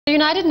The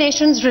United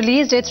Nations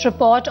released its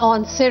report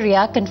on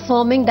Syria,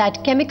 confirming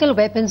that chemical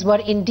weapons were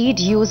indeed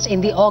used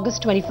in the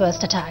August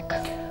 21st attack.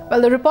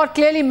 Well, the report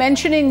clearly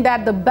mentioning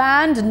that the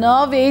banned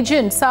nerve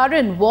agent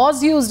sarin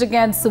was used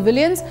against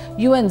civilians.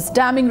 UN's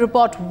damning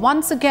report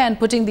once again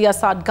putting the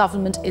Assad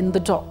government in the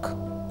dock.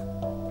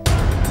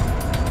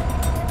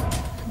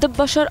 The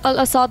Bashar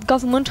al-Assad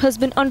government has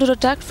been under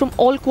attack from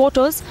all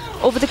quarters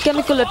over the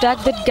chemical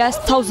attack that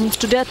gassed thousands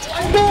to death.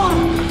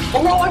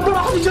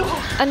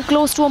 And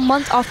close to a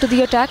month after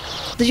the attack,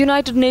 the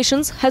United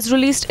Nations has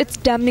released its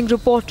damning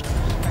report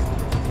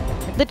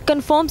that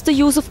confirms the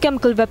use of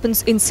chemical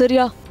weapons in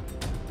Syria.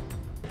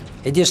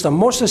 It is the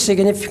most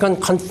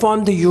significant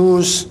confirmed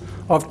use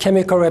of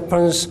chemical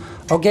weapons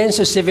against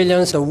the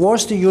civilians, the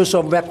worst use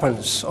of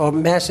weapons of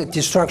mass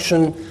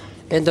destruction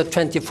in the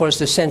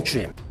 21st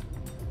century.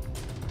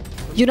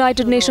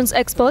 United Nations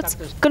experts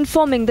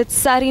confirming that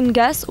sarin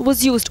gas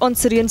was used on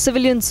Syrian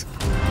civilians.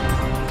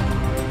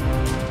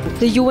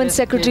 The UN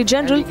Secretary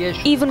General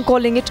even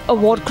calling it a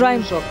war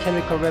crime.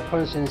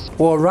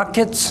 Or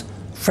rockets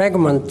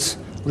fragments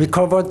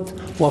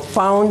recovered were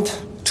found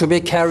to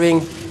be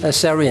carrying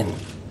sarin.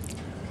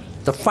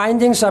 The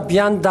findings are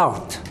beyond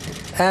doubt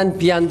and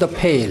beyond the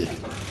pale.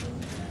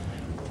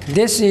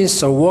 This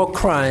is a war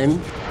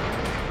crime.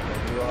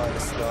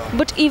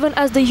 But even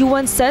as the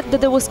UN said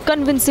that there was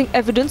convincing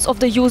evidence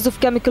of the use of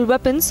chemical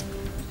weapons,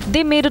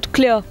 they made it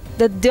clear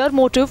that their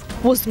motive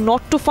was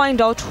not to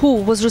find out who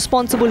was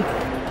responsible.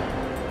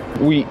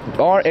 We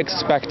are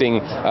expecting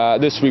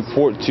this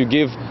report to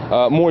give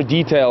more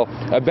detail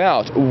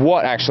about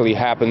what actually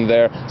happened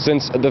there,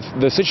 since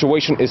the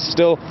situation is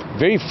still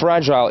very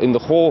fragile in the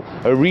whole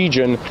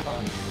region.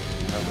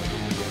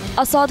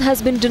 Assad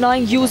has been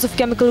denying use of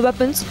chemical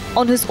weapons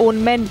on his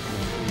own men.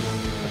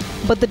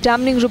 But the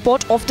damning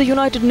report of the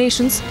United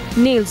Nations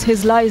nails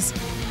his lies.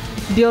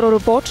 Bureau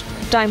Report,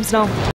 Times Now.